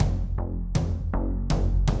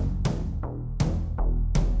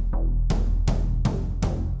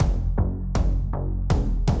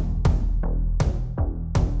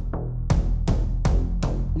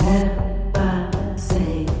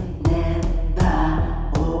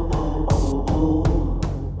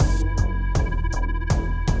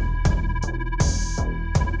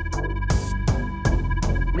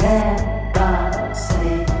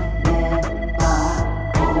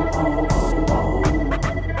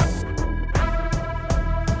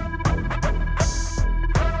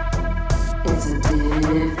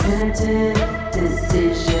unwarranted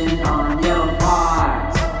decision on your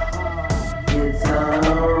part. It's a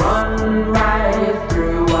run right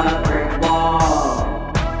through a brick wall.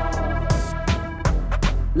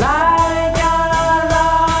 Like a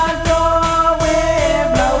lost door with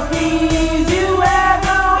no keys, you have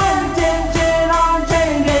no intention on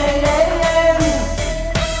changing.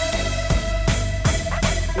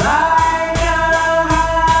 Like a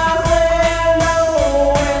house with no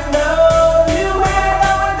windows, you have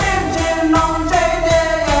no intention on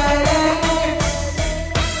changing.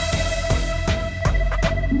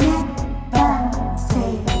 Never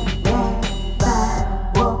say never.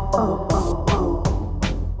 Whoa, oh, oh, oh.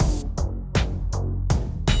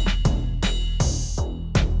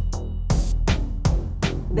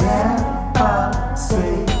 Never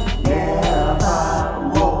say never.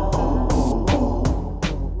 Whoa, oh, oh, oh.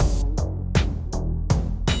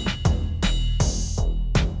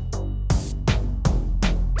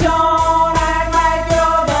 Don't act like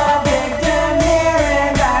you're the victim here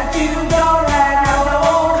and that you don't have no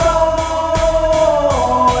control.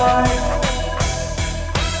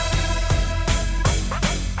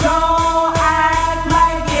 Don't act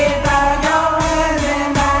like it's out of your hands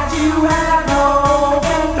and that you have no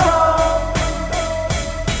control.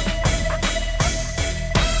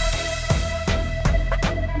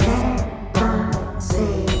 Never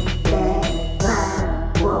say never.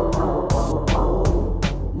 Whoa, oh, oh, oh.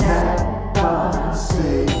 Never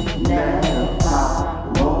say never.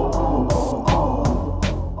 Whoa, oh, oh, oh.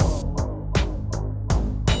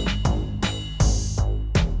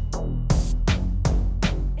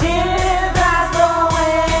 If that's the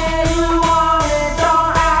way you want it,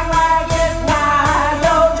 don't act like it's not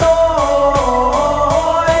your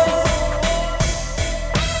choice.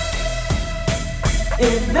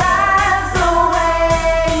 If that's